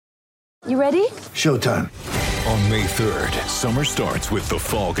You ready? Showtime. On May 3rd, summer starts with The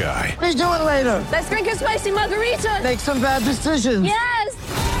Fall Guy. Let's do it later. Let's drink a spicy margarita. Make some bad decisions. Yes.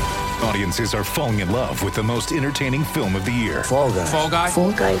 Audiences are falling in love with the most entertaining film of the year. Fall Guy. Fall Guy?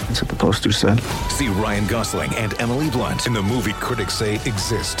 Fall guy. That's what the poster said. See Ryan Gosling and Emily Blunt in the movie critics say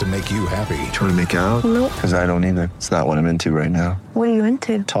exists to make you happy. Trying to make it out? Nope. Because I don't either. It's not what I'm into right now. What are you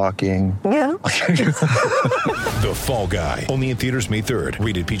into? Talking. Yeah. The Fall Guy. Only in theaters May 3rd.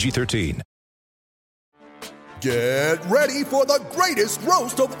 Rated PG-13. Get ready for the greatest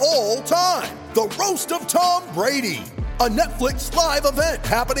roast of all time. The Roast of Tom Brady. A Netflix live event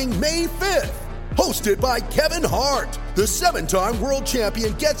happening May 5th. Hosted by Kevin Hart. The 7-time world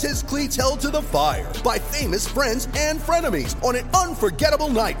champion gets his cleats held to the fire by famous friends and frenemies on an unforgettable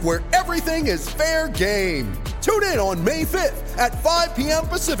night where everything is fair game. Tune in on May 5th at 5 p.m.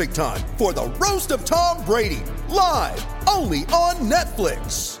 Pacific time for the Roast of Tom Brady. Live only on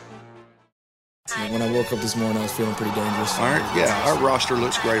Netflix. When I woke up this morning, I was feeling pretty dangerous. All right, yeah, our roster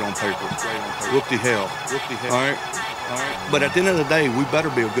looks great on paper. Whoop-de hell. All right. But at the end of the day, we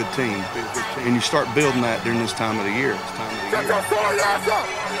better be a good team. And you start building that during this time of the year. Get your sorry ass up!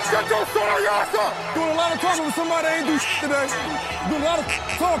 Get your sorry ass up! Doing a lot of talking with somebody that ain't do shit today. Doing a lot of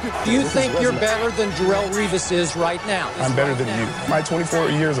talking. Do you think you're better than Jarrell Revis is right now? I'm better than you. My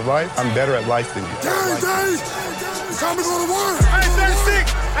 24 years of life, I'm better at life than you. Dave! It's time to go to work! I ain't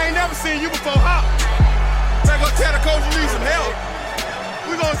 36. I ain't never seen you before. Hop. Better go tell the coach you need some help.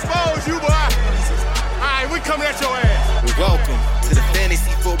 We gonna expose you, boy. All right, we coming at your ass. Welcome to the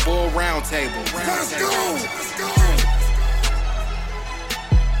Fantasy Football Roundtable. Let's go! Let's go!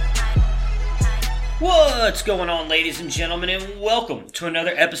 What's going on, ladies and gentlemen, and welcome to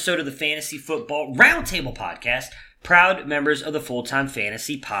another episode of the Fantasy Football Roundtable Podcast, proud members of the Full-Time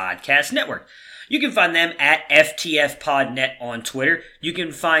Fantasy Podcast Network. You can find them at FTFPodNet on Twitter. You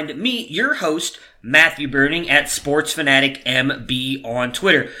can find me, your host, Matthew Burning, at SportsFanaticMB on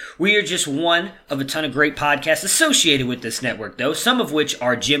Twitter. We are just one of a ton of great podcasts associated with this network, though, some of which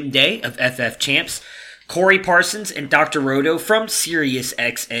are Jim Day of FF Champs, Corey Parsons and Dr. Roto from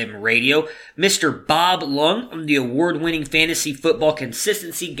SiriusXM Radio, Mr. Bob Lung from the award-winning Fantasy Football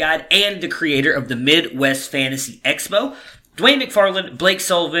Consistency Guide and the creator of the Midwest Fantasy Expo, Dwayne McFarland, Blake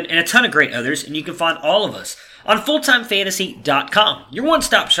Sullivan, and a ton of great others, and you can find all of us on FullTimeFantasy.com, your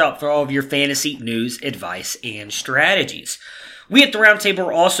one-stop shop for all of your fantasy news, advice, and strategies. We at the Roundtable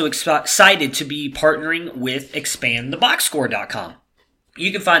are also excited to be partnering with ExpandTheBoxScore.com.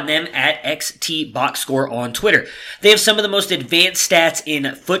 You can find them at XTBoxScore on Twitter. They have some of the most advanced stats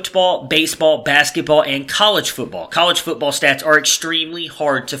in football, baseball, basketball, and college football. College football stats are extremely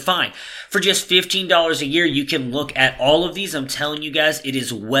hard to find. For just $15 a year, you can look at all of these. I'm telling you guys, it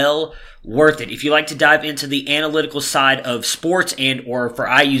is well worth it. If you like to dive into the analytical side of sports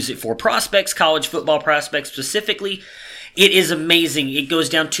I use it for prospects, college football prospects specifically, it is amazing. It goes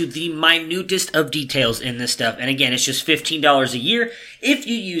down to the minutest of details in this stuff. And again, it's just $15 a year. If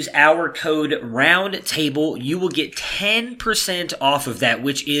you use our code ROUNDTABLE, you will get 10% off of that,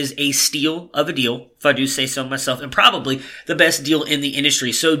 which is a steal of a deal, if I do say so myself, and probably the best deal in the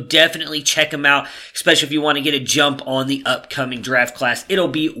industry. So definitely check them out, especially if you want to get a jump on the upcoming draft class. It'll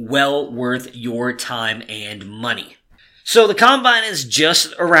be well worth your time and money. So the Combine is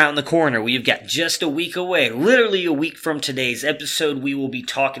just around the corner. We've got just a week away. Literally a week from today's episode, we will be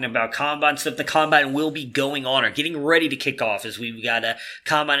talking about Combine stuff. The Combine will be going on or getting ready to kick off as we've got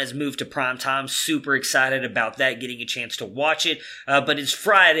Combine has moved to prime time. Super excited about that, getting a chance to watch it. But it's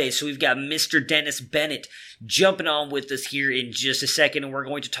Friday, so we've got Mr. Dennis Bennett jumping on with us here in just a second, and we're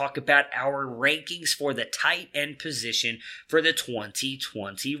going to talk about our rankings for the tight end position for the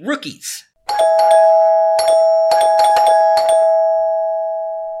 2020 rookies.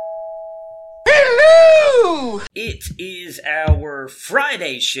 It is our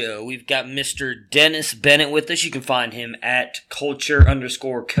Friday show. We've got Mr. Dennis Bennett with us. You can find him at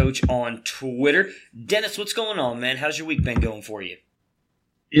culture_coach on Twitter. Dennis, what's going on, man? How's your week been going for you?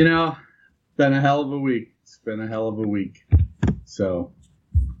 You know, it's been a hell of a week. It's been a hell of a week. So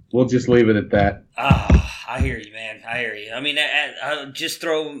we'll just leave it at that. I hear you, man. I hear you. I mean,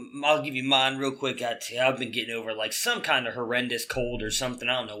 I'll give you mine real quick. I've been getting over like some kind of horrendous cold or something.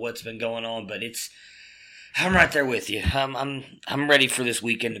 I don't know what's been going on, but I'm right there with you. I'm ready for this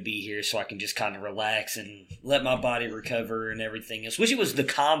weekend to be here so I can just kind of relax and let my body recover and everything else. Wish it was the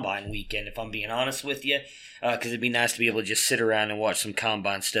Combine weekend, if I'm being honest with you, because it'd be nice to be able to just sit around and watch some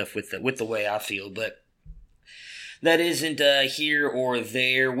Combine stuff with the way I feel. But that isn't here or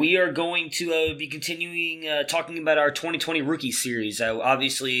there. We are going to be continuing talking about our 2020 rookie series.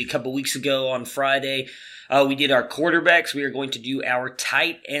 Obviously, a couple weeks ago on Friday, we did our quarterbacks. We are going to do our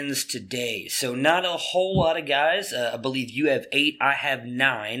tight ends today. So not a whole lot of guys. I believe you have 8. I have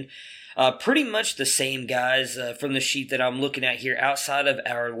 9. Pretty much the same guys from the sheet that I'm looking at here outside of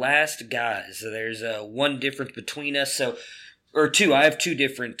our last guys. So there's one difference between us. Or 2. I have 2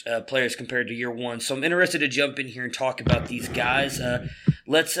 different players compared to year 1. So I'm interested to jump in here and talk about these guys.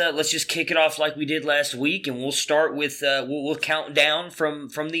 Let's just kick it off like we did last week, and we'll start with we'll count down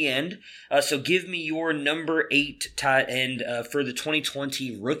from the end. So give me your number 8 tight end for the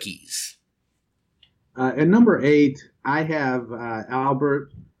 2020 rookies. At number 8, I have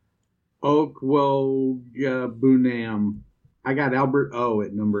Albert Okwuegbunam. I got Albert O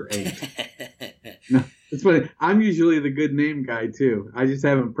at number 8. No, it's funny. I'm usually the good name guy too. I just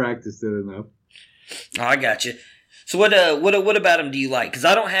haven't practiced it enough. Oh, I got you. So what about him do you like? Because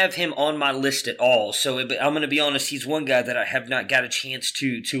I don't have him on my list at all. So I'm going to be honest. He's one guy that I have not got a chance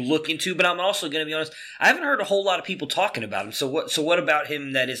to look into. But I'm also going to be honest. I haven't heard a whole lot of people talking about him. So what about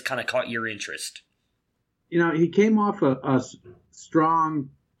him that has kind of caught your interest? He came off a strong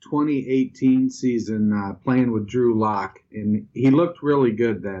 2018 season playing with Drew Lock, and he looked really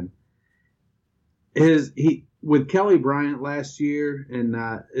good then. With Kelly Bryant last year, and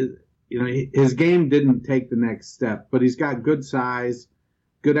his game didn't take the next step, but he's got good size,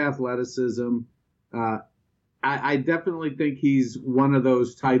 good athleticism. I definitely think he's one of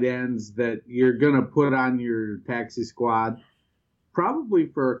those tight ends that you're going to put on your taxi squad probably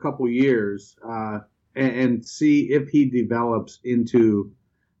for a couple years and see if he develops into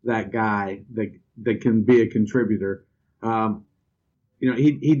that guy that can be a contributor.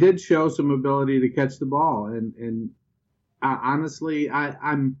 He did show some ability to catch the ball, and honestly, I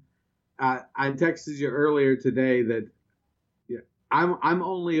texted you earlier today that I'm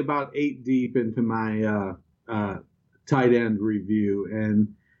only about 8 deep into my tight end review,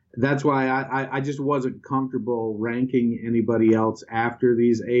 and that's why I just wasn't comfortable ranking anybody else after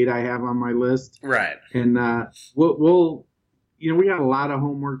these 8 I have on my list. Right. And we'll we got a lot of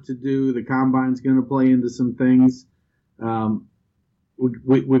homework to do. The combine's going to play into some things.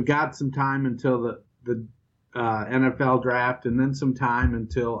 We've got some time until the NFL draft, and then some time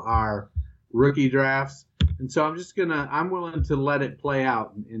until our rookie drafts. And so I'm willing to let it play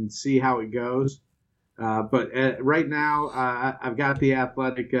out and see how it goes. But right now, I've got the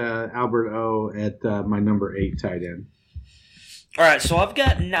athletic Albert O at my number 8 tight end. All right, so I've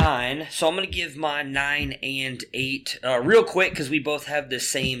got 9, so I'm going to give my 9 and 8 real quick because we both have the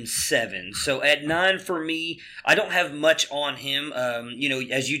same 7. So at 9 for me, I don't have much on him.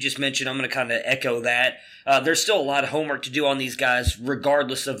 As you just mentioned, I'm going to kind of echo that. There's still a lot of homework to do on these guys,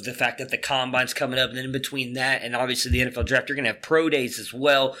 regardless of the fact that the combine's coming up. And then in between that and obviously the NFL draft, you're going to have pro days as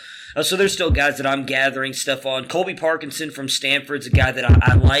well. So there's still guys that I'm gathering stuff on. Colby Parkinson from Stanford's a guy that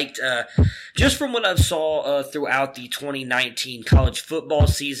I liked just from what I saw throughout the 2019 college football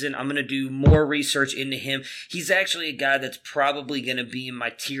season. I'm going to do more research into him. He's actually a guy that's probably going to be in my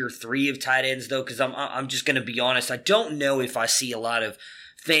tier 3 of tight ends, though, because I'm just going to be honest. I don't know if I see a lot of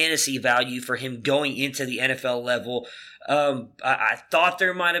fantasy value for him going into the NFL level. I thought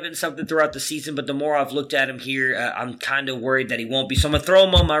there might have been something throughout the season, but the more I've looked at him here, I'm kind of worried that he won't be. So I'm going to throw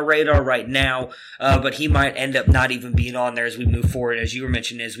him on my radar right now, but he might end up not even being on there as we move forward, as you were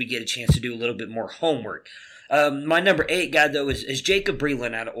mentioning, as we get a chance to do a little bit more homework. My number 8 guy, though, is Jacob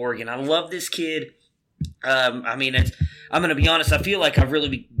Breeland out of Oregon. I love this kid. I'm going to be honest, I feel like I've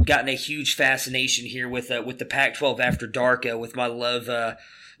really gotten a huge fascination here with the Pac-12 After Dark, with my love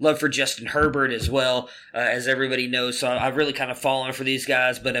for Justin Herbert as well, as everybody knows. So I've really kind of fallen for these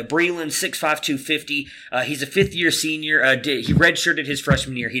guys. But Breeland, 6'5", 250. He's a fifth-year senior. He redshirted his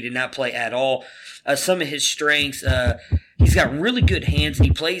freshman year. He did not play at all. Some of his strengths, he's got really good hands, and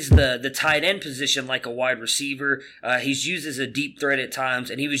he plays the tight end position like a wide receiver. He's used as a deep threat at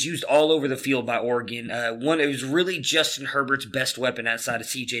times, and he was used all over the field by Oregon. It was really Justin Herbert's best weapon outside of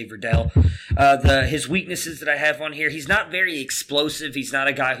C.J. Verdell. His weaknesses that I have on here, he's not very explosive. He's not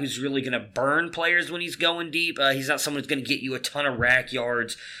a guy who's really going to burn players when he's going deep. He's not someone who's going to get you a ton of rack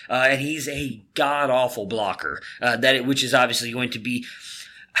yards, and he's a god-awful blocker, which is obviously going to be...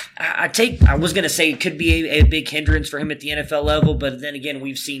 I was going to say it could be a big hindrance for him at the NFL level, but then again,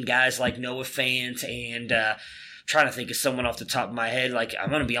 we've seen guys like Noah Fant and trying to think of someone off the top of my head. Like, I'm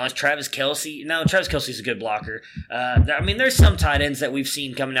going to be honest, Travis Kelce. No, Travis Kelce's a good blocker. I mean, there's some tight ends that we've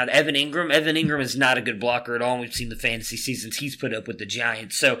seen coming out. Evan Ingram is not a good blocker at all. We've seen the fantasy seasons he's put up with the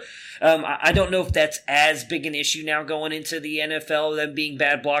Giants. So I don't know if that's as big an issue now going into the NFL, them being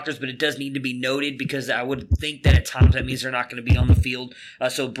bad blockers, but it does need to be noted because I would think that at times that means they're not going to be on the field.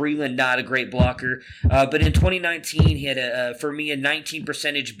 So Breeland, not a great blocker. But in 2019, he had, for me, a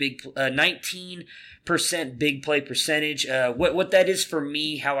 19% big play percentage. What that is for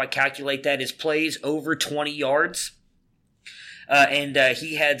me, how I calculate that is plays over 20 yards. And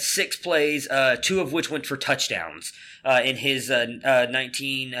he had 6 plays, 2 of which went for touchdowns in his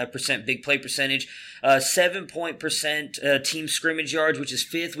 19% big play percentage. 7% team scrimmage yards, which is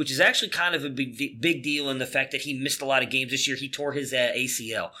 5th, which is actually kind of a big deal in the fact that he missed a lot of games this year. He tore his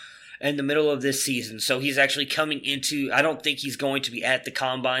ACL in the middle of this season. So he's actually coming into, I don't think he's going to be at the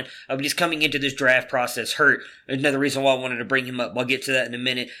combine, but he's coming into this draft process hurt. Another reason why I wanted to bring him up. I'll get to that in a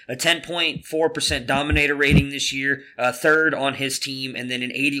minute. A 10.4% dominator rating this year, 3rd on his team, and then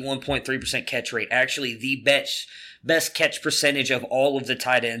an 81.3% catch rate. Actually, the best catch percentage of all of the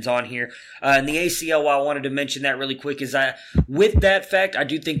tight ends on here. And the ACL, why I wanted to mention that really quick is with that fact, I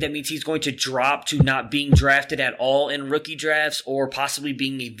do think that means he's going to drop to not being drafted at all in rookie drafts or possibly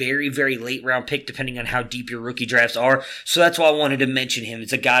being a very, very late round pick depending on how deep your rookie drafts are. So that's why I wanted to mention him.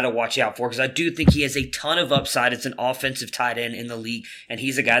 It's a guy to watch out for because I do think he has a ton of upside as an offensive tight end in the league, and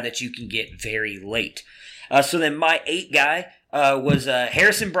he's a guy that you can get very late. So then my 8th guy was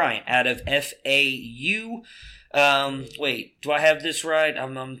Harrison Bryant out of FAU. Wait, do I have this right?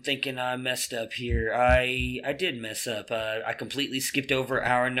 I'm thinking I messed up here. I did mess up. I completely skipped over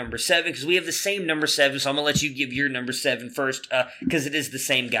our number 7 because we have the same number 7, so I'm going to let you give your number 7 first because it is the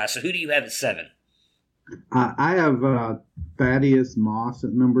same guy. So who do you have at 7? I have Thaddeus Moss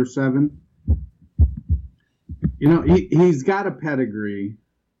at number 7. You know, he's got a pedigree,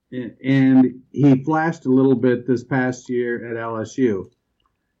 and he flashed a little bit this past year at LSU.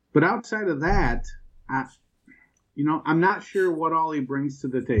 But outside of that, I'm not sure what all he brings to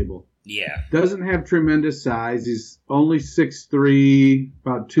the table. Yeah. Doesn't have tremendous size. He's only 6'3",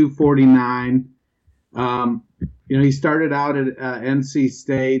 about 249. He started out at NC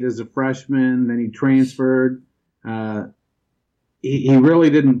State as a freshman, then he transferred. He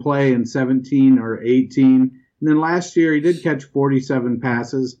really didn't play in 17 or 18. And then last year he did catch 47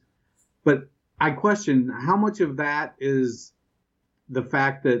 passes. But I question how much of that is the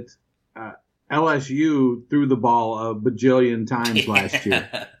fact that LSU threw the ball a bajillion times last year.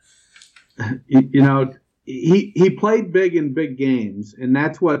 He played big in big games, and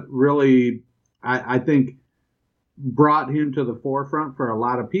that's what really I think brought him to the forefront for a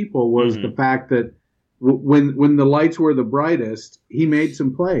lot of people was the fact that when the lights were the brightest, he made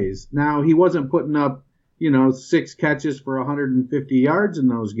some plays. Now, he wasn't putting up, 6 catches for 150 yards in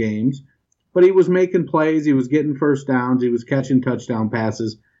those games, but he was making plays. He was getting first downs. He was catching touchdown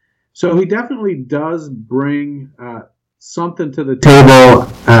passes. So he definitely does bring something to the table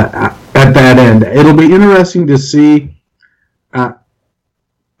at that end. It'll be interesting to see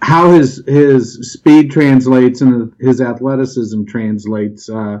how his speed translates and his athleticism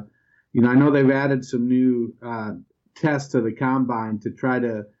translates. I know they've added some new tests to the combine to try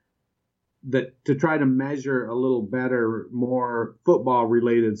to measure a little better, more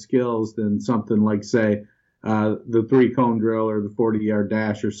football-related skills than something like, say, the 3-cone drill or the 40-yard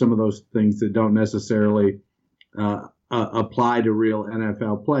dash or some of those things that don't necessarily apply to real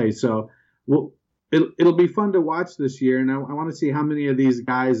NFL play. So it'll be fun to watch this year, and I want to see how many of these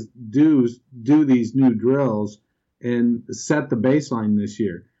guys do these new drills and set the baseline this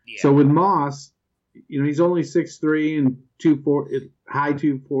year. Yeah. So with Moss, he's only 6'3" and high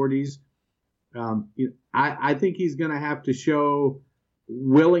 240s. I think he's going to have to show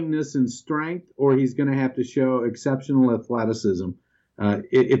willingness and strength, or he's going to have to show exceptional athleticism.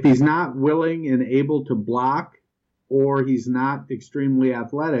 If he's not willing and able to block, or he's not extremely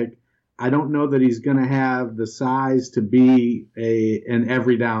athletic, I don't know that he's going to have the size to be an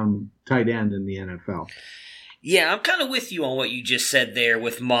every down tight end in the NFL. Yeah, I'm kind of with you on what you just said there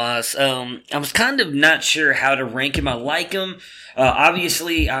with Moss. I was kind of not sure how to rank him. I like him.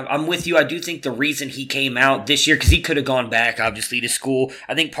 Obviously, I'm with you. I do think the reason he came out this year, because he could have gone back, obviously, to school.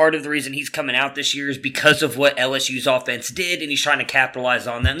 I think part of the reason he's coming out this year is because of what LSU's offense did, and he's trying to capitalize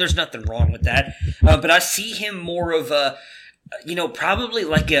on that, and there's nothing wrong with that. But I see him more of probably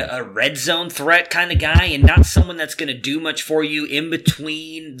like a red zone threat kind of guy, and not someone that's going to do much for you in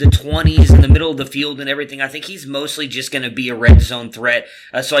between the 20s and the middle of the field and everything. I think he's mostly just going to be a red zone threat.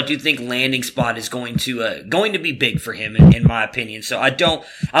 So I do think landing spot is going to be big for him, in my opinion. So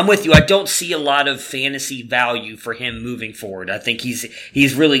I'm with you. I don't see a lot of fantasy value for him moving forward. I think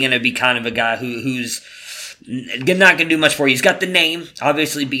he's really going to be kind of a guy who's not going to do much for you. He's got the name,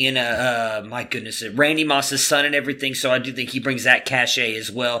 obviously being Randy Moss's son and everything, so I do think he brings that cachet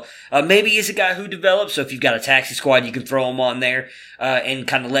as well. Maybe he's a guy who develops, so if you've got a taxi squad, you can throw him on there and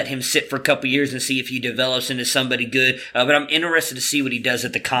kind of let him sit for a couple years and see if he develops into somebody good. But I'm interested to see what he does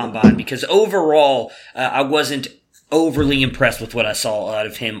at the Combine, because overall, I wasn't overly impressed with what I saw out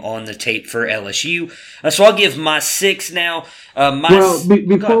of him on the tape for LSU. So I'll give my 6 now.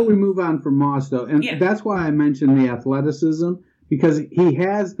 Before we move on from Moss, though, and that's why I mentioned the athleticism, because he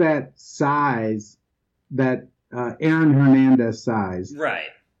has that size, that Aaron Hernandez size. Right.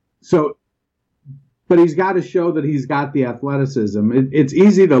 So, but he's got to show that he's got the athleticism. It's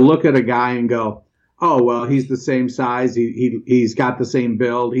easy to look at a guy and go, oh, well, he's the same size. He's got the same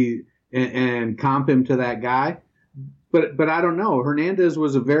build. And comp him to that guy. But I don't know. Hernandez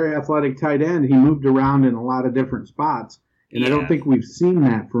was a very athletic tight end. He moved around in a lot of different spots, and I don't think we've seen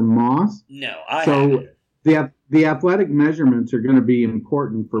that from Moss. No, the athletic measurements are going to be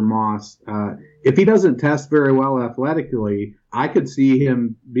important for Moss. If he doesn't test very well athletically, I could see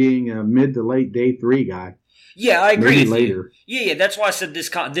him being a mid to late day 3 guy. Yeah, I agree. Maybe later. Yeah, that's why I said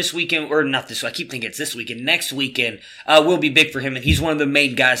this weekend, or not this. I keep thinking it's this weekend. Next weekend will be big for him, and he's one of the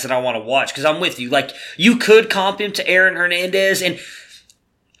main guys that I want to watch, because I'm with you. Like, you could comp him to Aaron Hernandez, and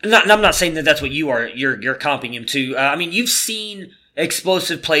I'm not saying that that's what you are. You're comping him to. I mean, you've seen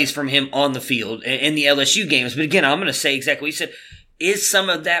explosive plays from him on the field in the LSU games, but again, I'm going to say exactly what you said. Is some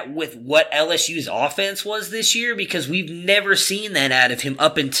of that with what LSU's offense was this year? Because we've never seen that out of him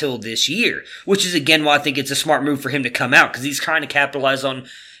up until this year, which is, again, why I think it's a smart move for him to come out, because he's trying to capitalize on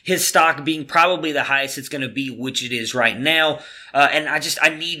his stock being probably the highest it's going to be, which it is right now. And I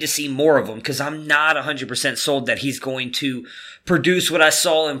need to see more of him, because I'm not 100% sold that he's going to produce what I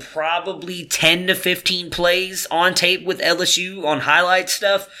saw in probably 10 to 15 plays on tape with LSU on highlight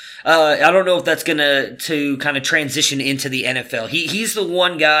stuff. I don't know if that's gonna kind of transition into the NFL. He's the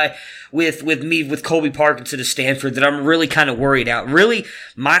one guy with Colby Parkinson to Stanford that I'm really kind of worried out. Really,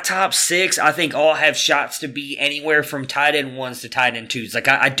 my top 6, I think, all have shots to be anywhere from tight end 1s to tight end 2s. Like,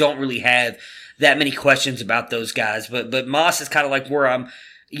 I don't really have that many questions about those guys, but Moss is kind of like where I'm.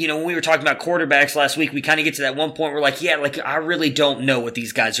 When we were talking about quarterbacks last week, we kind of get to that one point where I really don't know what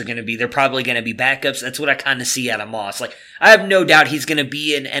these guys are going to be. They're probably going to be backups. That's what I kind of see out of Moss. Like, I have no doubt he's going to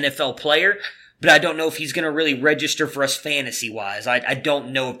be an NFL player, but I don't know if he's going to really register for us fantasy-wise. I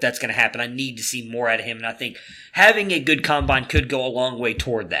don't know if that's going to happen. I need to see more out of him, and I think having a good combine could go a long way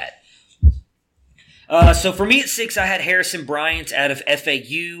toward that. So for me at 6, I had Harrison Bryant out of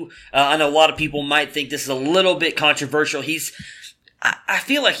FAU. I know a lot of people might think this is a little bit controversial. I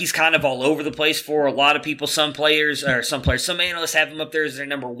feel like he's kind of all over the place for a lot of people. Some analysts have him up there as their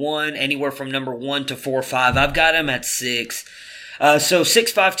number 1, anywhere from number 1 to 4 or 5. I've got him at 6. So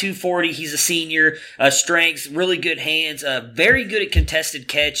 6'5", 240, he's a senior, strengths, really good hands, very good at contested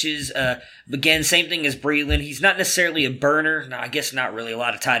catches, again, same thing as Breeland. He's not necessarily a burner. No, I guess not really. A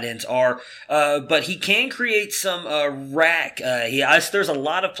lot of tight ends are. But he can create some rack. There's a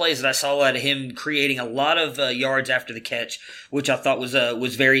lot of plays that I saw out of him creating a lot of yards after the catch, which I thought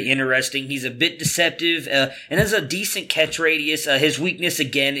was very interesting. He's a bit deceptive and has a decent catch radius. His weakness,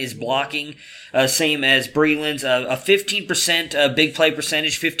 again, is blocking. Same as Breeland's. A 15% big play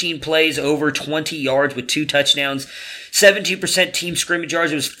percentage, 15 plays over 20 yards with 2 touchdowns. 17% team scrimmage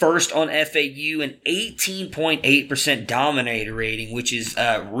yards. It was first on FAU, and 18.8% dominator rating, which is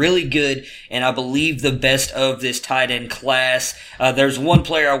really good, and I believe the best of this tight end class. There's one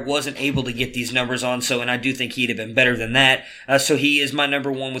player I wasn't able to get these numbers on, and I do think he'd have been better than that. So he is my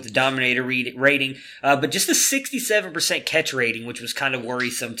number 1 with the dominator rating, but just a 67% catch rating, which was kind of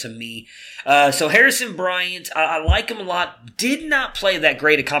worrisome to me. So Harrison Bryant, I like him a lot. Did not play that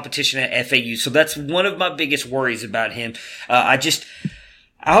great a competition at FAU, so that's one of my biggest worries about him.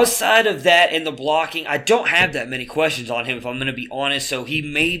 Outside of that and the blocking, I don't have that many questions on him, if I'm going to be honest. So he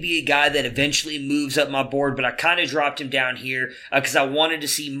may be a guy that eventually moves up my board, but I kind of dropped him down here because I wanted to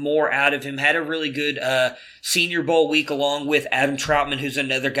see more out of him. Had a really good Senior Bowl week along with Adam Troutman, who's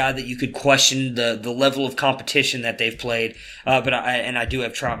another guy that you could question the level of competition that they've played. But I do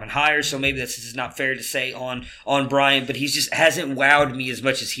have Troutman higher, so maybe this is not fair to say on Bryant, but he just hasn't wowed me as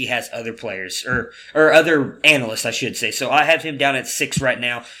much as he has other players or other analysts, I should say. So I have him down at 6 right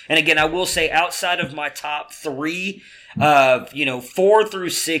now. And again, I will say outside of my top 3, 4 through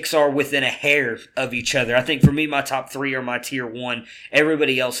 6 are within a hair of each other. I think for me, my top 3 are my tier 1.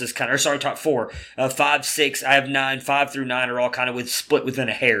 Everybody else is top 4. 5, 6, I have 9. 5 through 9 are all kind of split within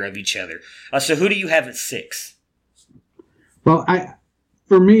a hair of each other. So who do you have at 6? Well,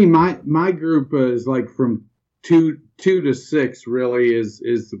 for me, my group is like from 2 to 6 really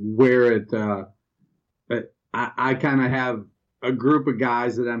is where it. I kind of have a group of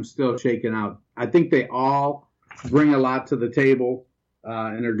guys that I'm still shaking out. I think they all bring a lot to the table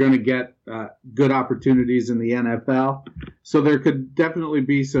and are going to get good opportunities in the NFL. So there could definitely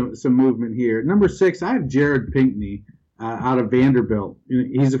be some movement here. Number 6, I have Jared Pinkney out of Vanderbilt.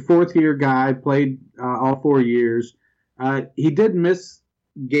 He's a fourth-year guy, played all 4 years. He did miss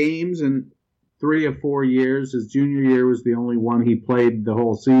games in 3 of 4 years. His junior year was the only one he played the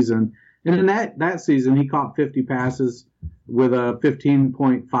whole season. And in that season, he caught 50 passes with a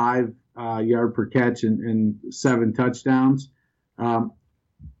 15.5 yard per catch and 7 touchdowns. Where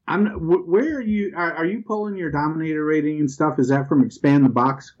are you? Are you pulling your Dominator rating and stuff? Is that from Expand the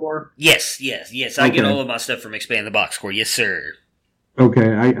Box Score? Yes. I get all of my stuff from Expand the Box Score. Yes, sir.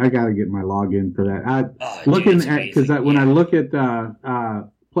 Okay, I got to get my login for that. When I look at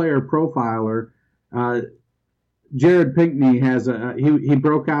Player Profiler, Jared Pinkney has he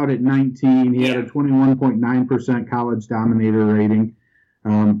broke out at 19. He had a 21.9% college Dominator rating,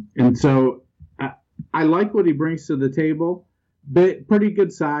 and so I like what he brings to the table. Pretty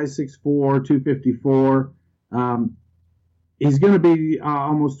good size, 6'4", 254. He's going to be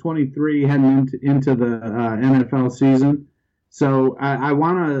almost 23 heading into the NFL season. So I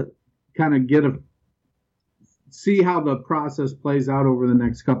want to kind of see how the process plays out over the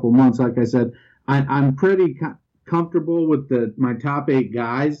next couple of months. Like I said, I'm pretty comfortable with my top 8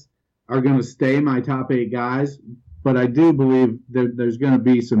 guys are going to stay my top 8 guys, but I do believe there's going to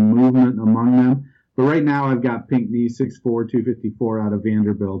be some movement among them. But right now I've got Pinkney, 6'4", 254 out of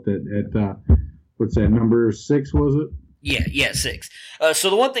Vanderbilt at what's that, number 6 was it? Yeah, 6. So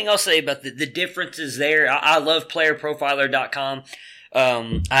the one thing I'll say about the differences there, I love playerprofiler.com.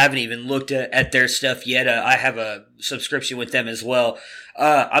 I haven't even looked at their stuff yet. I have a subscription with them as well.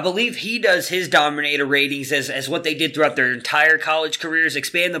 I believe he does his Dominator ratings as what they did throughout their entire college careers.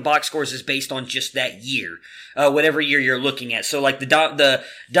 Expand the Box Scores is based on just that year, whatever year you're looking at. So like the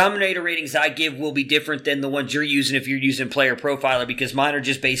Dominator ratings I give will be different than the ones you're using if you're using Player Profiler, because mine are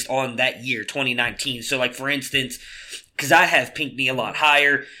just based on that year, 2019. So like for instance, because I have Pinkney a lot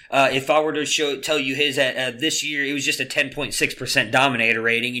higher. If I were to tell you his this year, it was just a 10.6% Dominator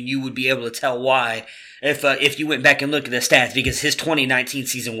rating, and you would be able to tell why if you went back and looked at the stats, because his 2019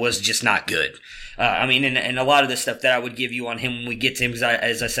 season was just not good. And a lot of the stuff that I would give you on him when we get to him, because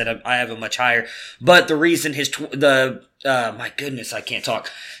as I said, I have a much higher. But the reason my goodness, I can't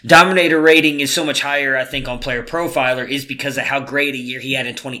talk. Dominator rating is so much higher, I think, on Player Profiler is because of how great a year he had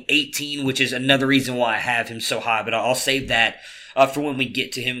in 2018, which is another reason why I have him so high. But I'll save that for when we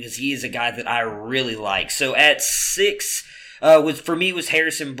get to him, because he is a guy that I really like. So at 6, for me was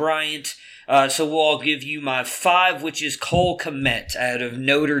Harrison Bryant. So we'll all give you my 5, which is Cole Kmet out of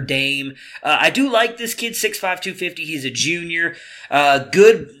Notre Dame. I do like this kid, 6'5", 250. He's a junior.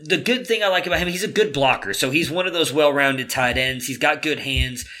 The good thing I like about him, he's a good blocker. So he's one of those well-rounded tight ends. He's got good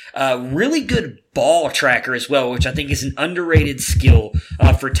hands. Really good ball tracker as well, which I think is an underrated skill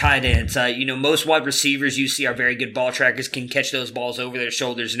for tight ends. Most wide receivers you see are very good ball trackers, can catch those balls over their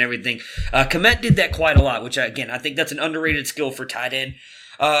shoulders and everything. Kmet did that quite a lot, which I think that's an underrated skill for tight end.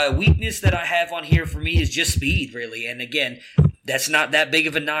 Weakness that I have on here for me is just speed, really. And again, that's not that big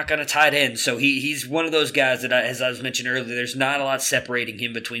of a knock on a tight end. So he's one of those guys that, as I was mentioning earlier, there's not a lot separating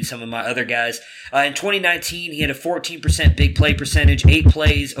him between some of my other guys. In 2019, he had a 14% big play percentage, 8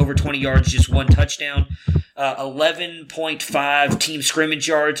 plays, over 20 yards, just 1 touchdown. 11.5 team scrimmage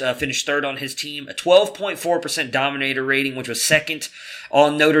yards, finished 3rd on his team. A 12.4% Dominator rating, which was 2nd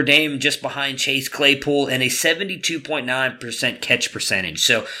on Notre Dame, just behind Chase Claypool, and a 72.9% catch percentage.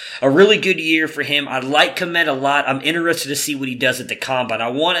 So a really good year for him. I like Kmet a lot. I'm interested to see what he does at the combine. I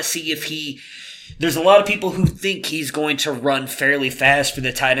want to see if there's a lot of people who think he's going to run fairly fast for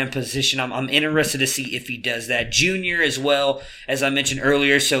the tight end position. I'm interested to see if he does that. Junior as well, as I mentioned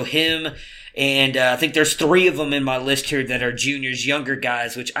earlier. So him, and I think there's 3 of them in my list here that are juniors, younger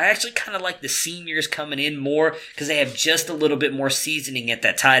guys, which I actually kind of like the seniors coming in more because they have just a little bit more seasoning at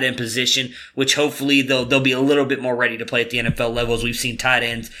that tight end position, which hopefully they'll be a little bit more ready to play at the NFL levels. We've seen tight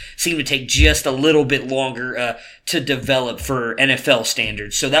ends seem to take just a little bit longer to develop for NFL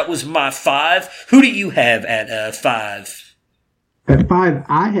standards. So that was my 5. Who do you have at 5? At 5,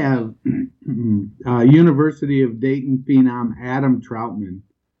 I have University of Dayton phenom Adam Troutman.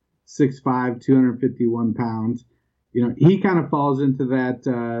 6'5", 251 pounds. he kind of falls into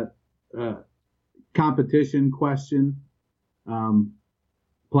that competition question.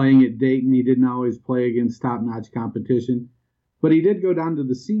 Playing at Dayton, he didn't always play against top-notch competition. But he did go down to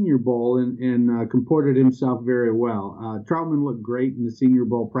the Senior Bowl and comported himself very well. Troutman looked great in the Senior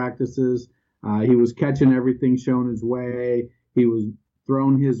Bowl practices. He was catching everything shown his way. He was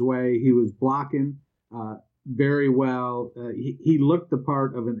thrown his way. He was blocking very well. He looked the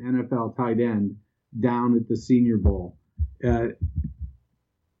part of an NFL tight end down at the Senior Bowl.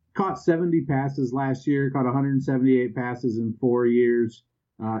 Caught 70 passes last year, caught 178 passes in 4 years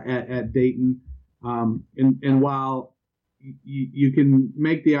at Dayton. And while you can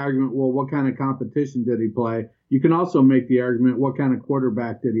make the argument, well, what kind of competition did he play? You can also make the argument, what kind of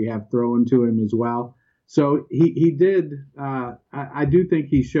quarterback did he have thrown to him as well? So he did. I do think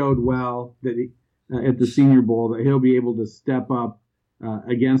he showed well that at the Senior Bowl that he'll be able to step up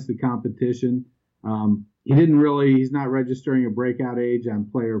against the competition. He's not registering a breakout age on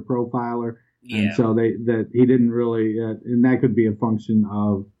Player Profiler. Yeah. And so that he didn't really, and that could be a function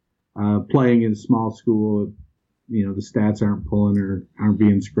of playing in small school. The stats aren't pulling or aren't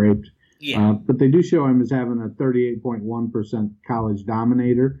being scraped. Yeah. But they do show him as having a 38.1% college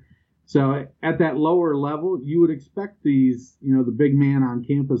dominator. So at that lower level, you would expect these, the big man on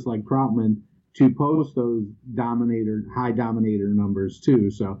campus like Troutman to post those high dominator numbers too.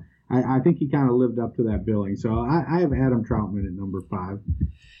 So I think he kind of lived up to that billing. So I have Adam Troutman at number 5.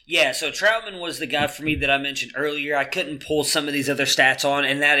 Yeah, so Troutman was the guy for me that I mentioned earlier. I couldn't pull some of these other stats on,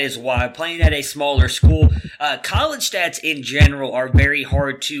 and that is why. Playing at a smaller school, college stats in general are very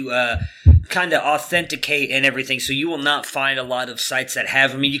hard to kind of authenticate and everything, so you will not find a lot of sites that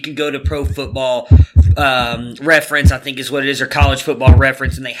have them. You can go to Pro Football Reference, I think is what it is, or College Football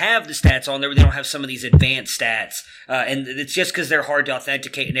Reference, and they have the stats on there, but they don't have some of these advanced stats. And it's just because they're hard to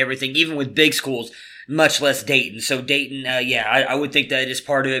authenticate and everything, even with big schools, much less Dayton. So Dayton, I would think that is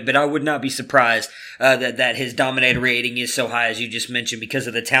part of it, but I would not be surprised that his dominator rating is so high, as you just mentioned, because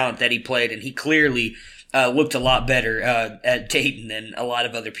of the talent that he played, and he clearly looked a lot better at Dayton than a lot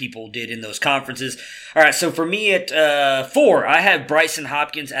of other people did in those conferences. All right, so for me at 4, I have Bryson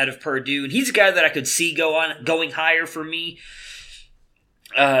Hopkins out of Purdue, and he's a guy that I could see going higher for me.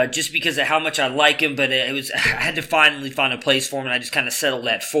 Just because of how much I like him, but I had to finally find a place for him, and I just kind of settled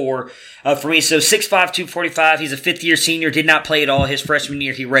at 4 for me. So 6'5", 245. He's a fifth-year senior. Did not play at all his freshman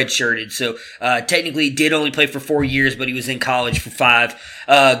year. He redshirted, so technically did only play for 4 years, but he was in college for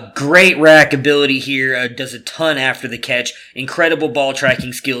 5. Great rack ability here. Does a ton after the catch. Incredible ball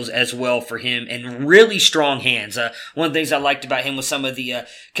tracking skills as well for him, and really strong hands. One of the things I liked about him was some of the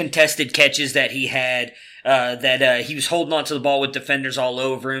contested catches that he had. He was holding on to the ball with defenders all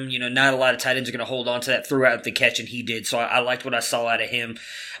over him. Not a lot of tight ends are going to hold on to that throughout the catch, and he did. So I liked what I saw out of him.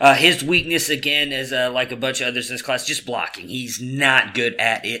 His weakness, again, is like a bunch of others in this class, just blocking. He's not good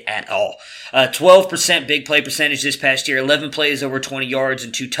at it at all. 12% big play percentage this past year, 11 plays over 20 yards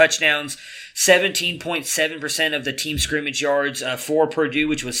and 2 touchdowns. 17.7% of the team scrimmage yards for Purdue,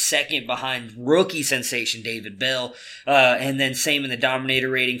 which was second behind rookie sensation David Bell. And then same in the dominator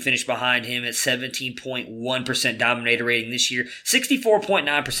rating, finished behind him at 17.1% dominator rating this year.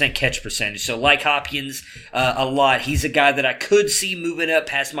 64.9% catch percentage. So like Hopkins a lot. He's a guy that I could see moving up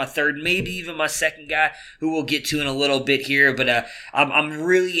past my third, maybe even my second guy, who we'll get to in a little bit here. But I'm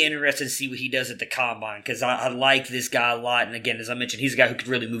really interested to see what he does at the Combine, because I like this guy a lot. And again, as I mentioned, he's a guy who could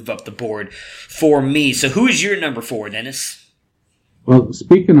really move up the board for me. So who is your number 4, Dennis? Well,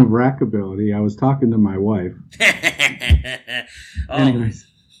 speaking of rackability, I was talking to my wife. Anyways,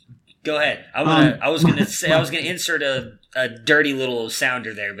 go ahead. I was gonna insert a dirty little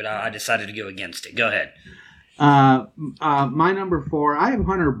sounder there, but I decided to go against it. Go ahead. My number 4, I have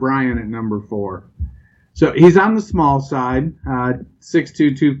Hunter Bryant at number 4. So he's on the small side, 6'2",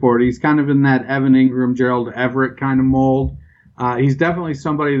 240. He's kind of in that Evan Ingram, Gerald Everett kind of mold. He's definitely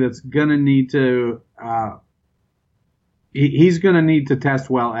somebody that's going to need to he's going to need to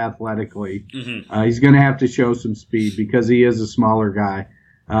test well athletically. Mm-hmm. He's going to have to show some speed because he is a smaller guy.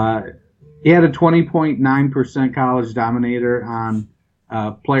 He had a 20.9% college dominator on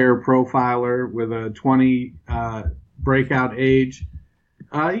Player Profiler with a 20 breakout age.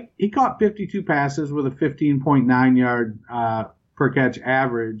 He caught 52 passes with a 15.9 yard per catch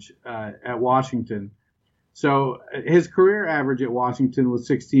average at Washington. So his career average at Washington was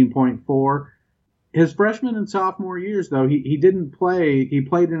 16.4. His freshman and sophomore years, though, he didn't play. He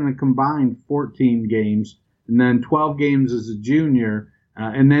played in a combined 14 games, and then 12 games as a junior,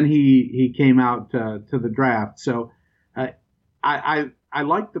 and then he came out to the draft. So I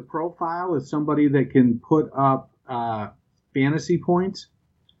like the profile as somebody that can put up fantasy points,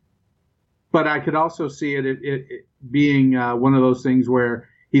 but I could also see it being one of those things where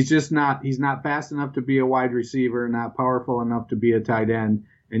he's not fast enough to be a wide receiver, not powerful enough to be a tight end,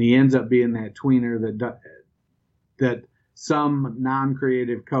 and he ends up being that tweener that some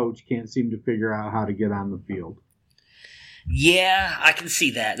non-creative coach can't seem to figure out how to get on the field. Yeah, I can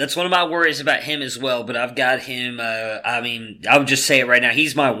see that. That's one of my worries about him as well, but I've got him, I would just say it right now.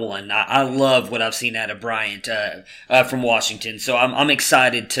 He's my one. I love what I've seen out of Bryant from Washington, so I'm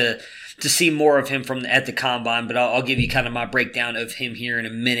excited to see more of him at the Combine, but I'll give you kind of my breakdown of him here in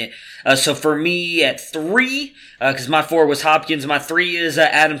a minute. So for me at 3, because my 4 was Hopkins, my 3 is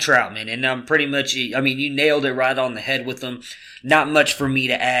Adam Troutman, and I'm pretty much, you nailed it right on the head with him. Not much for me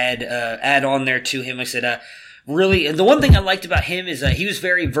to add on there to him. Like I said, really, and the one thing I liked about him is he was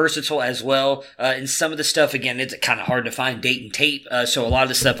very versatile as well. In some of the stuff, again, it's kind of hard to find date and tape, so a lot of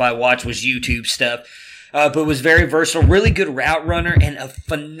the stuff I watched was YouTube stuff. But was very versatile, really good route runner, and a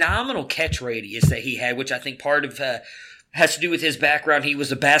phenomenal catch radius that he had, which I think part of has to do with his background. He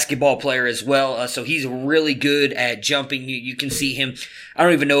was a basketball player as well, so he's really good at jumping. You can see him. I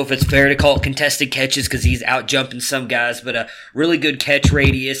don't even know if it's fair to call it contested catches because he's out jumping some guys, but a really good catch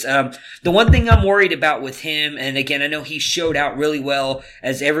radius. The one thing I'm worried about with him, and again, I know he showed out really well,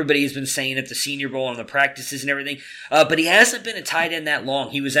 as everybody has been saying at the Senior Bowl and the practices and everything, but he hasn't been a tight end that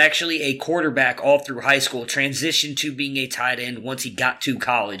long. He was actually a quarterback all through high school, transitioned to being a tight end once he got to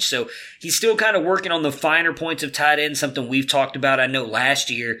college. So he's still kind of working on the finer points of tight end, something we've talked about, I know,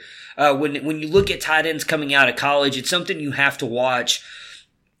 last year. When you look at tight ends coming out of college, it's something you have to watch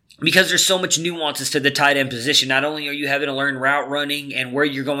because there's so much nuances to the tight end position. Not only are you having to learn route running and where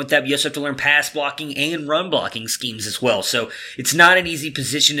you're going with that, but you also have to learn pass blocking and run blocking schemes as well. So it's not an easy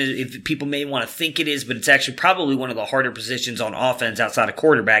position if people may want to think it is, but it's actually probably one of the harder positions on offense outside of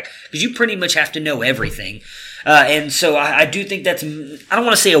quarterback because you pretty much have to know everything. And so I do think that's, I don't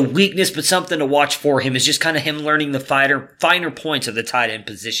want to say a weakness, but something to watch for him is just kind of him learning the finer points of the tight end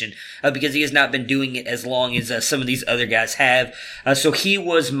position because he has not been doing it as long as some of these other guys have. So he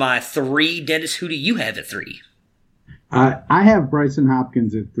was my 3. Dennis, who do you have at 3? I have Brycen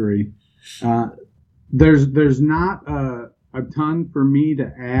Hopkins at 3. There's not a ton for me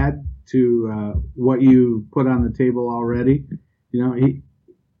to add to what you put on the table already.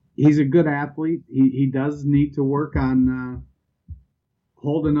 He's a good athlete. He does need to work on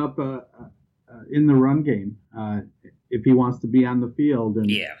holding up in the run game if he wants to be on the field.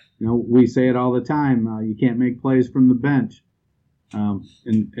 And we say it all the time. You can't make plays from the bench.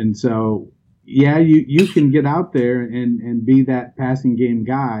 And so you can get out there and be that passing game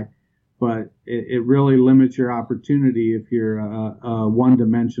guy, but it really limits your opportunity if you're a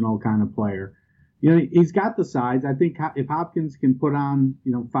one-dimensional kind of player. He's got the size. I think if Hopkins can put on,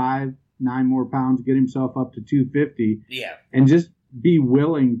 5-9 more pounds, get himself up to 250, and just be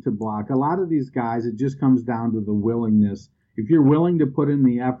willing to block. A lot of these guys, it just comes down to the willingness. If you're willing to put in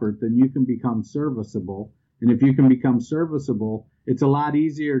the effort, then you can become serviceable. And if you can become serviceable, it's a lot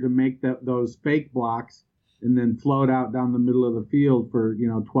easier to make those fake blocks and then float out down the middle of the field for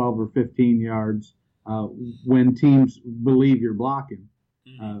 12 or 15 yards when teams believe you're blocking.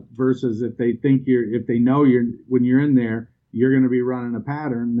 Versus if they know when you're in there, you're going to be running a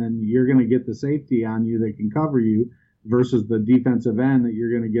pattern, then you're going to get the safety on you that can cover you versus the defensive end that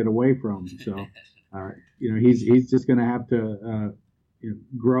you're going to get away from. So, he's just going to have to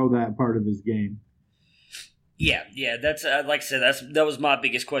grow that part of his game. Yeah, that's like I said, that was my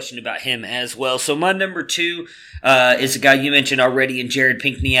biggest question about him as well. So my number 2 is a guy you mentioned already, in Jared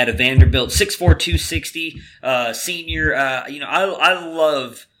Pinkney out of Vanderbilt, 6'4", 260, senior. I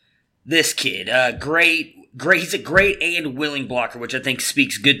love this kid. Great. He's a great and willing blocker, which I think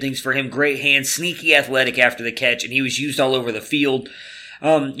speaks good things for him. Great hands, sneaky athletic after the catch, and he was used all over the field.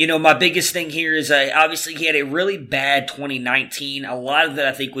 My biggest thing here is obviously he had a really bad 2019. A lot of that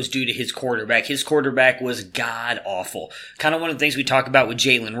I think was due to his quarterback. His quarterback was god-awful. Kind of one of the things we talk about with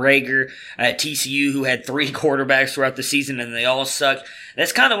Jalen Reagor at TCU, who had 3 quarterbacks throughout the season and they all sucked.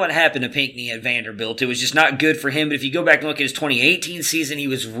 That's kind of what happened to Pinkney at Vanderbilt. It was just not good for him, but if you go back and look at his 2018 season, he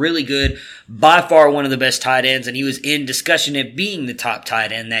was really good, by far one of the best tight ends, and he was in discussion at being the top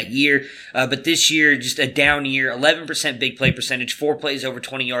tight end that year. But this year, just a down year, 11% big play percentage, 4 plays over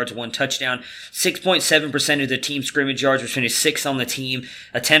 20 yards, 1 touchdown, 6.7% of the team scrimmage yards, which finished 6th on the team,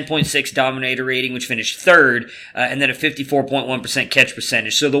 a 10.6 dominator rating, which finished 3rd, and then a 54.1% catch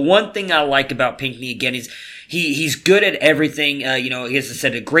percentage. So the one thing I like about Pinkney, again, is he's good at everything. He has,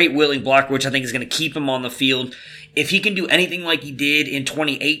 said, a great willing blocker, which I think is going to keep him on the field. If he can do anything like he did in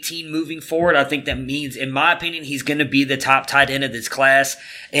 2018 moving forward, I think that means, in my opinion, he's going to be the top tight end of this class.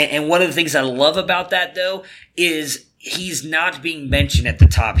 And one of the things I love about that, though, is he's not being mentioned at the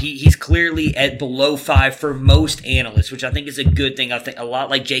top. He's clearly at below 5 for most analysts, which I think is a good thing. I think a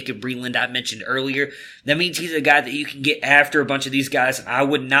lot like Jacob Breland I mentioned earlier. That means he's a guy that you can get after a bunch of these guys, and I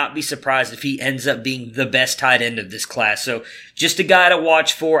would not be surprised if he ends up being the best tight end of this class. So just a guy to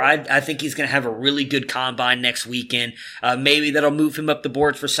watch for. I think he's going to have a really good combine next weekend. Maybe that'll move him up the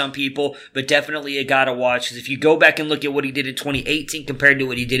board for some people, but definitely a guy to watch, because if you go back and look at what he did in 2018 compared to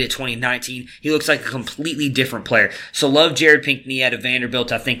what he did in 2019, he looks like a completely different player. So love Jared Pinkney out of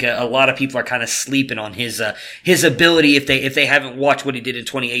Vanderbilt. I think a lot of people are kind of sleeping on his ability if they haven't watched what he did in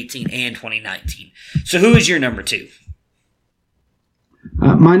 2018 and 2019. So who is your number 2?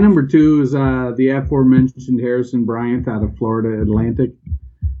 My number 2 is the aforementioned Harrison Bryant out of Florida Atlantic.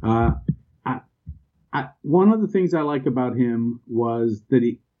 One of the things I like about him was that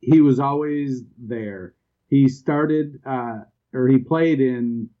he was always there. He started or he played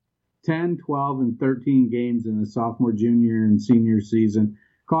in 10, 12, and 13 games in the sophomore, junior, and senior season,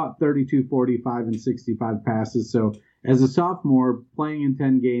 caught 32, 45, and 65 passes. So as a sophomore, playing in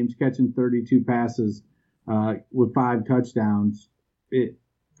 10 games, catching 32 passes with 5 touchdowns,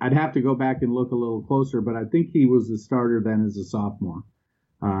 I'd have to go back and look a little closer, but I think he was a starter then as a sophomore.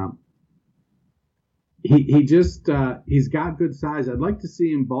 He's got good size. I'd like to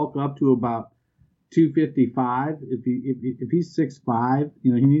see him bulk up to about 255. If he's 6'5",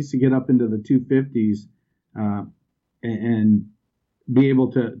 he needs to get up into the 250s and be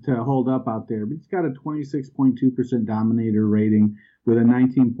able to hold up out there. But he's got a 26.2% dominator rating with a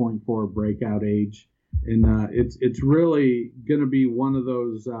 19.4 breakout age, and it's really going to be one of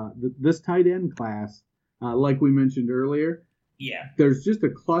those. This tight end class, like we mentioned earlier, there's just a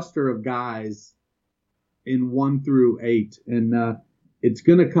cluster of guys in 1 through 8, and it's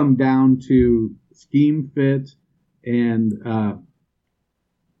going to come down to scheme fit and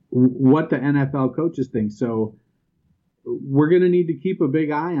what the NFL coaches think. So we're going to need to keep a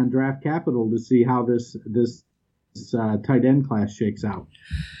big eye on draft capital to see how this tight end class shakes out.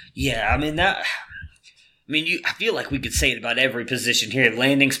 Yeah, I feel like we could say it about every position here.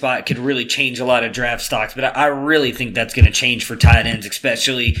 Landing spot could really change a lot of draft stocks, but I really think that's going to change for tight ends,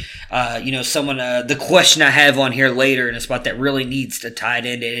 especially, the question I have on here later in a spot that really needs a tight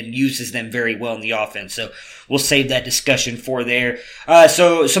end and uses them very well in the offense. So we'll save that discussion for there.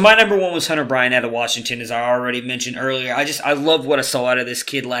 So my number 1 was Hunter Bryant out of Washington, as I already mentioned earlier. I love what I saw out of this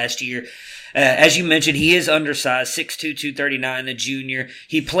kid last year. As you mentioned, he is undersized, 6'2", 239, a junior.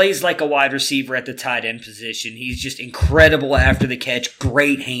 He plays like a wide receiver at the tight end position. He's just incredible after the catch,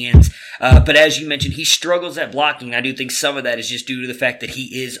 great hands. But as you mentioned, he struggles at blocking. I do think some of that is just due to the fact that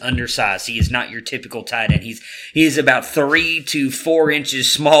he is undersized. He is not your typical tight end. He is about 3 to 4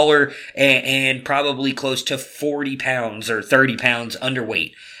 inches smaller and probably close to 40 pounds or 30 pounds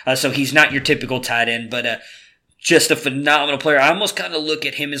underweight. So he's not your typical tight end, but just a phenomenal player. I almost kind of look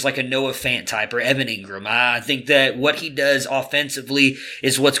at him as like a Noah Fant type or Evan Ingram. I think that what he does offensively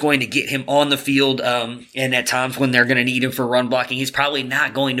is what's going to get him on the field, and at times when they're going to need him for run blocking, he's probably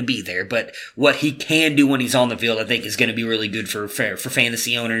not going to be there. But what he can do when he's on the field, I think, is going to be really good for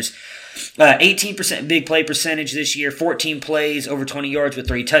fantasy owners. 18% big play percentage this year, 14 plays, over 20 yards with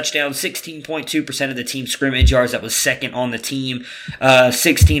 3 touchdowns, 16.2% of the team scrimmage yards, that was second on the team,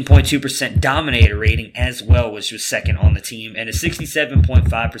 16.2% dominator rating as well, which was second on the team, and a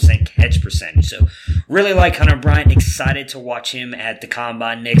 67.5% catch percentage. So really like Hunter Bryant, excited to watch him at the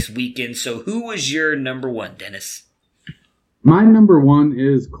Combine next weekend. So who was your number 1, Dennis? My number 1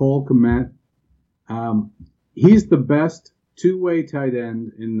 is Cole Kmet. He's the best two-way tight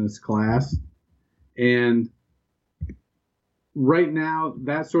end in this class, and right now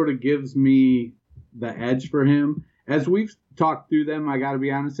that sort of gives me the edge for him. As we've talked through them, I got to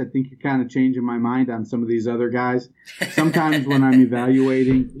be honest, I think you're kind of changing my mind on some of these other guys. Sometimes when I'm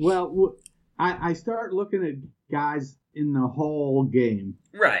evaluating, I start looking at guys in the whole game.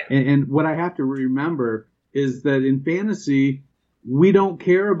 Right. And what I have to remember is that in fantasy, we don't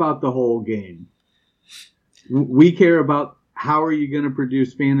care about the whole game. We care about how are you going to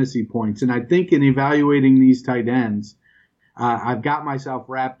produce fantasy points. And I think in evaluating these tight ends, I've got myself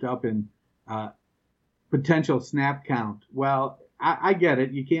wrapped up in potential snap count. Well, I get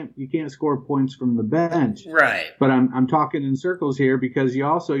it. You can't score points from the bench. Right. But I'm talking in circles here because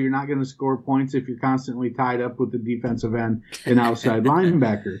you're not going to score points if you're constantly tied up with the defensive end and outside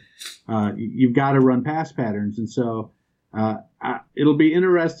linebacker. You've got to run pass patterns. And so it'll be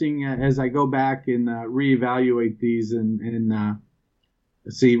interesting as I go back and reevaluate these and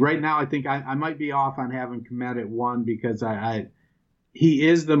see. Right now, I think I might be off on having Kmet at 1 because he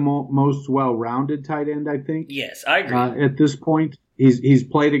is the most well-rounded tight end, I think. Yes, I agree. At this point, he's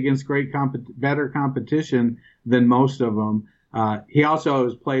played against better competition than most of them. He also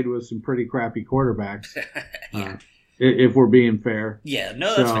has played with some pretty crappy quarterbacks. If we're being fair. Yeah,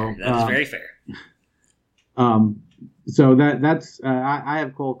 no, that's fair. That's very fair. So that's I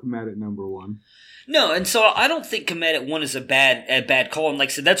have Cole Kmet at number 1. No, and so I don't think Kmet at 1 is a bad call. And like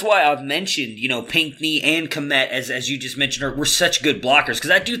I said, that's why I've mentioned, Pinckney and Kmet, as you just mentioned, were such good blockers,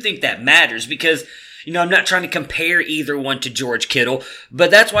 because I do think that matters, because I'm not trying to compare either one to George Kittle,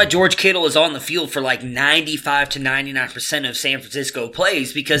 but that's why George Kittle is on the field for like 95 to 99% of San Francisco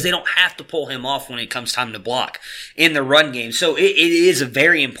plays, because they don't have to pull him off when it comes time to block in the run game. So it is a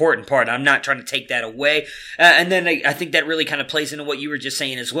very important part. I'm not trying to take that away. And then I think that really kind of plays into what you were just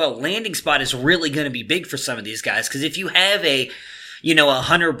saying as well. Landing spot is really going to be big for some of these guys, because if you have a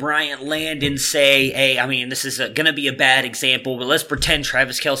Hunter Bryant land and say, hey, I mean, this is going to be a bad example, but let's pretend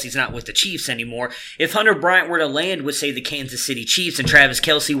Travis Kelce's not with the Chiefs anymore. If Hunter Bryant were to land with, say, the Kansas City Chiefs and Travis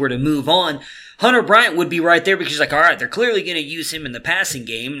Kelce were to move on, Hunter Bryant would be right there, because he's like, all right, they're clearly going to use him in the passing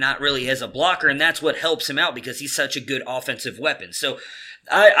game, not really as a blocker, and that's what helps him out, because he's such a good offensive weapon. So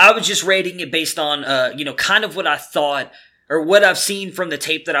I was just rating it based on, kind of what I thought, or what I've seen from the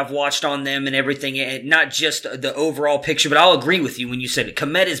tape that I've watched on them and everything, and not just the overall picture, but I'll agree with you when you said it.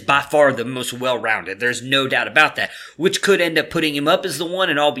 Kmet is by far the most well-rounded. There's no doubt about that, which could end up putting him up as the 1,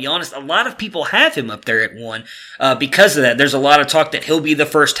 and I'll be honest, a lot of people have him up there at 1 because of that. There's a lot of talk that he'll be the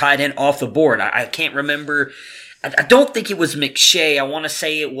first tight end off the board. I can't remember. I don't think it was McShay. I want to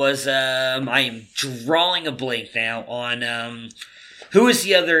say it was, I am drawing a blank now on, who is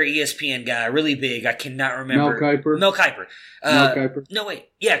the other ESPN guy? Really big. I cannot remember. Mel Kiper. No, wait.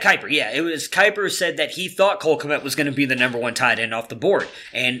 Yeah, Kiper. Yeah, it was Kiper who said that he thought Cole Kmet was going to be the number 1 tight end off the board.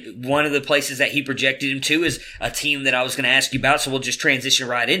 And one of the places that he projected him to is a team that I was going to ask you about, so we'll just transition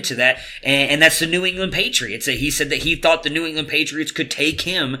right into that. And that's the New England Patriots. He said that he thought the New England Patriots could take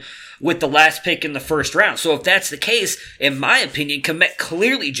him with the last pick in the first round. So if that's the case, in my opinion, Kmet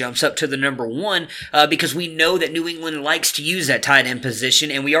clearly jumps up to the number 1 because we know that New England likes to use that tight end position,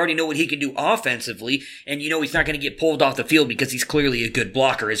 and we already know what he can do offensively, and he's not going to get pulled off the field because he's clearly a good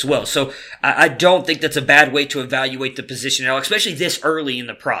blocker as well. So I don't think that's a bad way to evaluate the position at all, especially this early in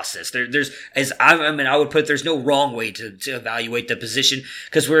the process. I would put there's no wrong way to evaluate the position,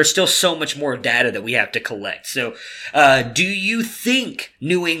 because there's still so much more data that we have to collect. So do you think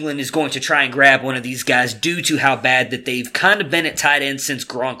New England is going to try and grab one of these guys due to how bad that they've kind of been at tight end since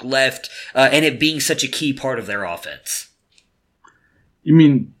Gronk left, and it being such a key part of their offense? You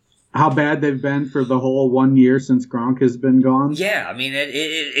mean how bad they've been for the whole 1 year since Gronk has been gone? Yeah, I mean,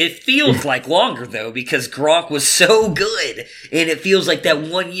 it feels like longer, though, because Gronk was so good, and it feels like that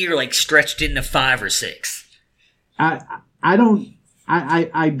 1 year stretched into 5 or 6. I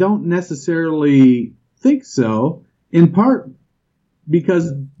don't necessarily think so, in part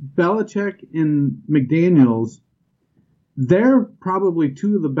because Belichick and McDaniels, they're probably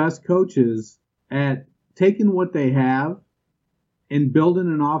 2 of the best coaches at taking what they have and building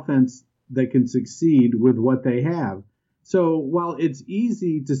an offense that can succeed with what they have. So while it's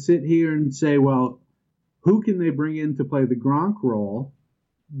easy to sit here and say, well, who can they bring in to play the Gronk role?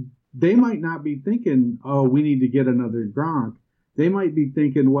 They might not be thinking, oh, we need to get another Gronk. They might be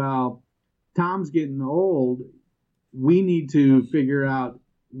thinking, well, Tom's getting old. We need to figure out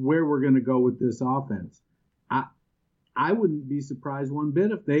where we're going to go with this offense. I wouldn't be surprised one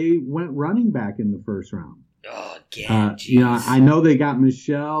bit if they went running back in the first round. Oh, again, I know they got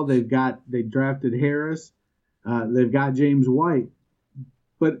Michelle. They drafted Harris. They've got James White.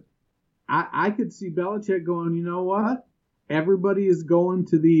 But I could see Belichick going, you know what? Everybody is going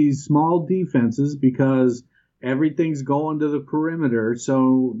to these small defenses because everything's going to the perimeter.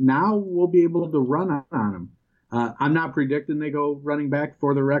 So now we'll be able to run on them. I'm not predicting they go running back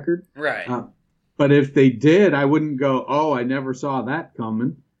for the record. Right. But if they did, I wouldn't go, oh, I never saw that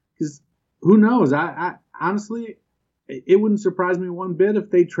coming. Because who knows? I honestly, it wouldn't surprise me one bit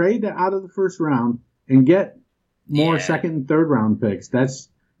if they trade out of the first round and get more second and third round picks. That's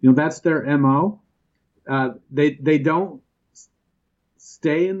their MO. They don't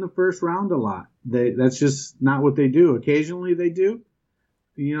stay in the first round a lot. That's just not what they do. Occasionally they do.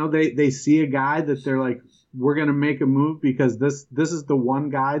 They see a guy that they're like, we're going to make a move because this is the one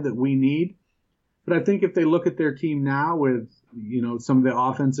guy that we need. But I think if they look at their team now with, some of the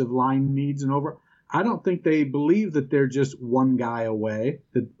offensive line needs and over, I don't think they believe that they're just one guy away,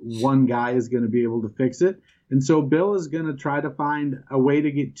 that one guy is going to be able to fix it. And so Bill is going to try to find a way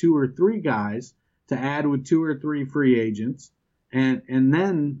to get 2 or 3 guys to add with 2 or 3 free agents and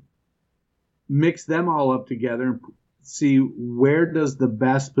then mix them all up together and see where does the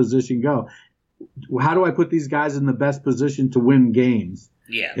best position go. how do I put these guys in the best position to win games?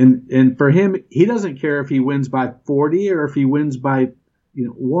 Yeah. And for him, he doesn't care if he wins by 40 or if he wins by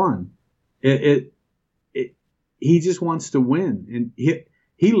 1. He just wants to win, and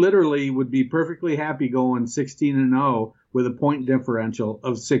he literally would be perfectly happy going 16-0 with a point differential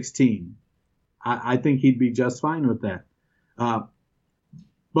of 16. I think he'd be just fine with that.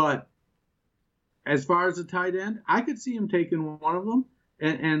 But as far as a tight end, I could see him taking one of them,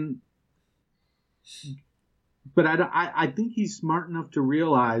 but I think he's smart enough to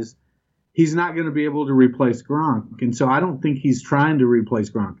realize he's not going to be able to replace Gronk, and so I don't think he's trying to replace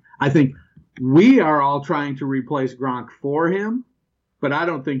Gronk. I think we are all trying to replace Gronk for him, but I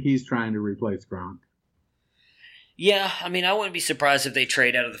don't think he's trying to replace Gronk. Yeah, I mean, I wouldn't be surprised if they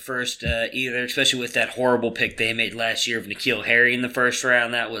trade out of the first either, especially with that horrible pick they made last year of N'Keal Harry in the first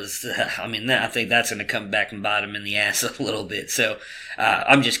round. That was, I think that's going to come back and bite him in the ass a little bit. So,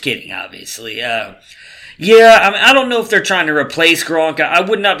 I'm just kidding, obviously. Yeah, I mean, I don't know if they're trying to replace Gronk. I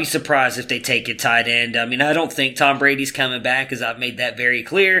would not be surprised if they take a tight end. I mean, I don't think Tom Brady's coming back, as I've made that very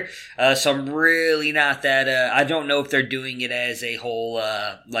clear. So I'm really not that, I don't know if they're doing it as a whole,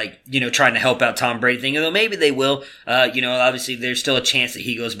 trying to help out Tom Brady thing. Although maybe they will. Obviously there's still a chance that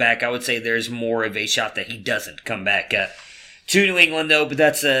he goes back. I would say there's more of a shot that he doesn't come back to New England, though, but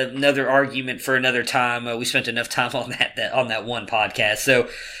that's another argument for another time. We spent enough time on that one podcast. So,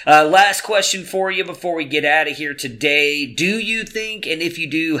 last question for you before we get out of here today. Do you think, and if you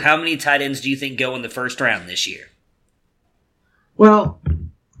do, how many tight ends do you think go in the first round this year? Well,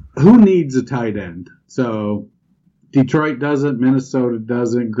 who needs a tight end? So, Detroit doesn't, Minnesota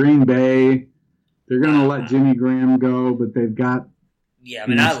doesn't, Green Bay, they're going to let Jimmy Graham go, but they've got I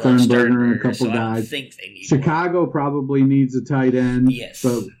love Sternberger and a couple guys. I don't think they need Chicago one. probably needs a tight end. Yes.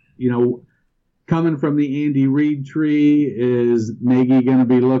 But, coming from the Andy Reid tree, is Nagy going to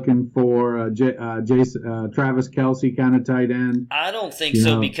be looking for a Travis Kelce kind of tight end? I don't think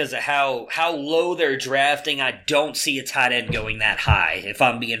so because of how low they're drafting. I don't see a tight end going that high, if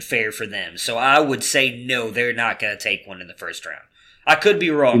I'm being fair for them. So I would say no, they're not going to take one in the first round. I could be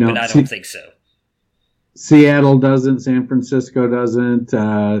wrong, but I don't think so. Seattle doesn't. San Francisco doesn't.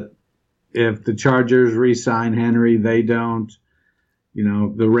 If the Chargers re-sign Henry, they don't.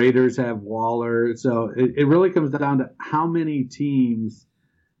 The Raiders have Waller. So it really comes down to how many teams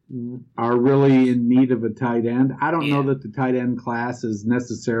are really in need of a tight end. I don't know that the tight end class is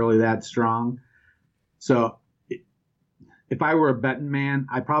necessarily that strong. So if I were a betting man,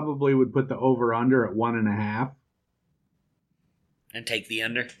 I probably would put the over-under at 1.5. And take the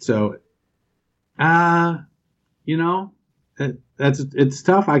under? So... it's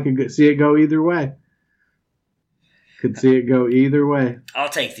tough. I could see it go either way. I'll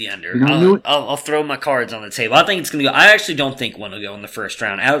take the under. I'll throw my cards on the table. I think it's going to go. I actually don't think one will go in the first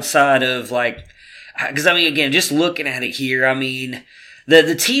round outside of because again, just looking at it here,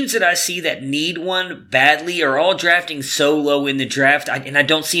 the teams that I see that need one badly are all drafting so low in the draft, and I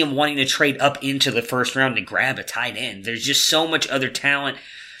don't see them wanting to trade up into the first round to grab a tight end. There's just so much other talent.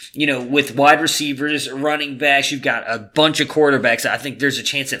 With wide receivers, running backs, you've got a bunch of quarterbacks. I think there's a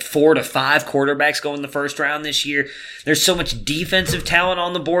chance that 4 to 5 quarterbacks go in the first round this year. There's so much defensive talent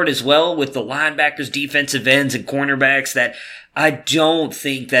on the board as well with the linebackers, defensive ends, and cornerbacks that I don't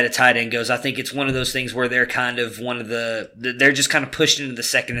think that a tight end goes. I think it's one of those things where they're kind of they're just kind of pushed into the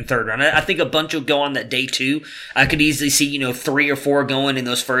second and third round. I think a bunch will go on that day 2. I could easily see, 3 or 4 going in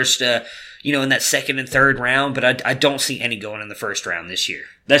those first, in that second and third round, but I don't see any going in the first round this year.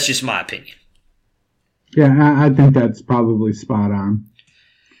 That's just my opinion. Yeah, I think that's probably spot on.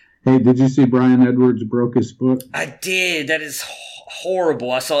 Hey, did you see Brian Edwards broke his foot? I did. That is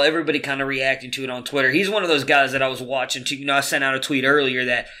horrible. I saw everybody kind of reacting to it on Twitter. He's one of those guys that I was watching too. I sent out a tweet earlier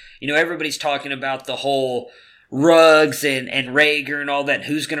that, everybody's talking about the whole Ruggs and Rager and all that, and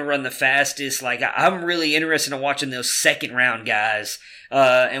who's going to run the fastest. I'm really interested in watching those second round guys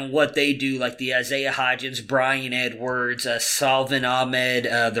and what they do, like the Isaiah Hodgins, Brian Edwards, Salvin Ahmed,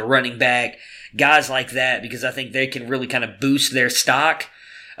 the running back, guys like that, because I think they can really kind of boost their stock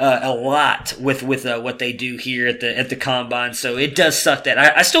a lot with what they do here at the combine. So it does suck that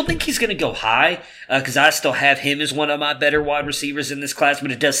I still think he's going to go high because I still have him as one of my better wide receivers in this class.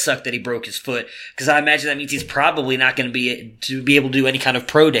 But it does suck that he broke his foot because I imagine that means he's probably not going to be able to do any kind of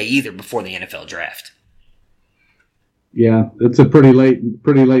pro day either before the NFL draft. Yeah, it's a pretty late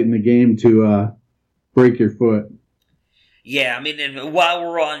in the game to break your foot. Yeah, and while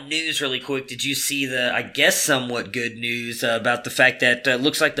we're on news really quick, did you see the, I guess, somewhat good news about the fact that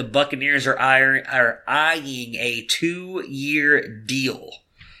looks like the Buccaneers are eyeing a 2-year deal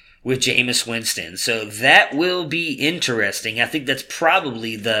with Jameis Winston? So that will be interesting. I think that's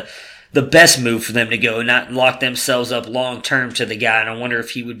probably the the best move for them to go and not lock themselves up long term to the guy. And I wonder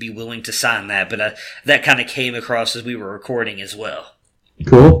if he would be willing to sign that. But that kind of came across as we were recording as well.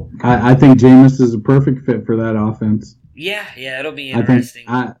 Cool. I think Jameis is a perfect fit for that offense. Yeah, it'll be interesting.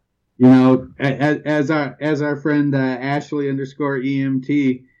 As our friend Ashley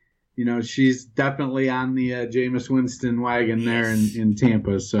 _EMT, she's definitely on the Jameis Winston wagon there in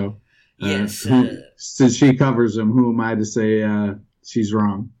Tampa. So, since she covers him, who am I to say she's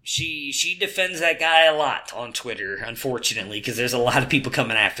wrong? She defends that guy a lot on Twitter, unfortunately, because there's a lot of people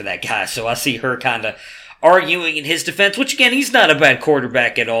coming after that guy. So I see her kind of arguing in his defense, which again, he's not a bad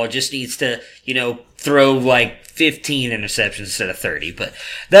quarterback at all. Just needs to, throw like 15 interceptions instead of 30. But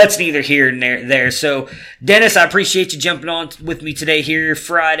that's neither here nor there. So, Dennis, I appreciate you jumping on with me today here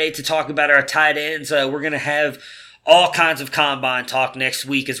Friday to talk about our tight ends. We're going to have all kinds of combine talk next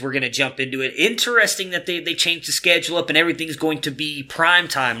week as we're going to jump into it. Interesting that they changed the schedule up and everything's going to be prime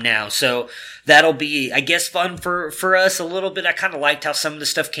time now. So that'll be, I guess, fun for us a little bit. I kind of liked how some of the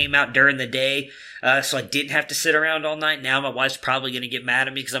stuff came out during the day. So I didn't have to sit around all night. Now my wife's probably going to get mad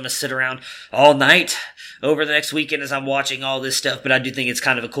at me because I'm going to sit around all night over the next weekend as I'm watching all this stuff. But I do think it's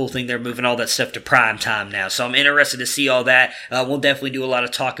kind of a cool thing. They're moving all that stuff to prime time now. So I'm interested to see all that. We'll definitely do a lot of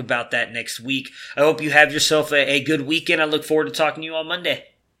talk about that next week. I hope you have yourself a good weekend. I look forward to talking to you on Monday.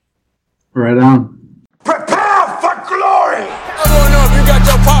 Right on. Prepare for glory! I don't know if you got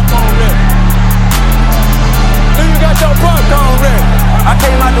your popcorn ready. Do you got your popcorn ready? I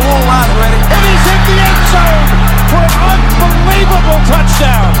came out the womb, I was ready. And he's hit the end zone for an unbelievable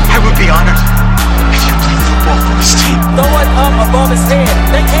touchdown. I would be honored if you played football for this team. Throw it up above his head.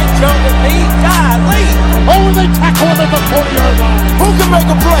 They can't jump with me. Golly. Oh, they tackle him at the 40-yard line. Who can make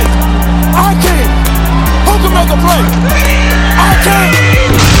a play? I can. Who can make a play? I can.